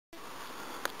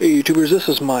Hey YouTubers, this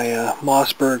is my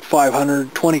Mossberg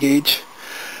 500 20 gauge,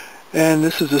 and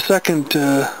this is the second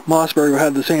Mossberg I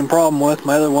had the same problem with.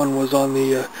 My other one was on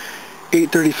the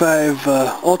 835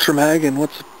 Ultra Mag, and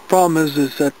what's the problem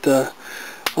is that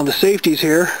on the safeties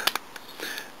here,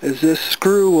 is this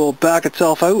screw will back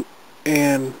itself out,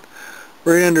 and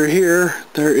right under here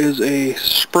there is a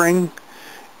spring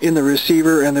in the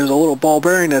receiver, and there's a little ball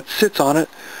bearing that sits on it,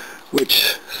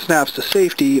 which snaps the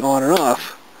safety on and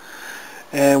off.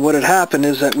 And what had happened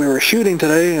is that we were shooting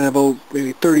today, and about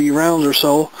maybe 30 rounds or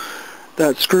so,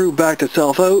 that screw backed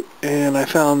itself out, and I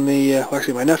found the,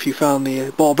 actually my nephew found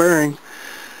the ball bearing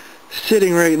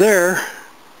sitting right there,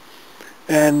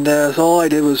 and so all I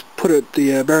did was put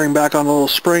the bearing back on the little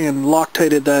spring and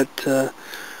Loctited that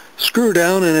screw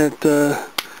down, and it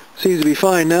seems to be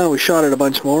fine now. We shot it a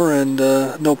bunch more, and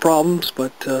no problems,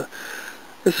 but this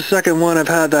is the second one I've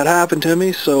had that happen to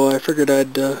me, so I figured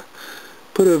I'd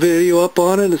put a video up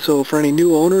on it, so for any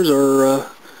new owners or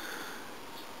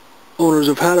owners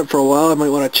who've had it for a while, I might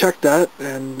want to check that.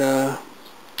 And yeah,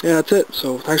 that's it.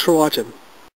 So thanks for watching.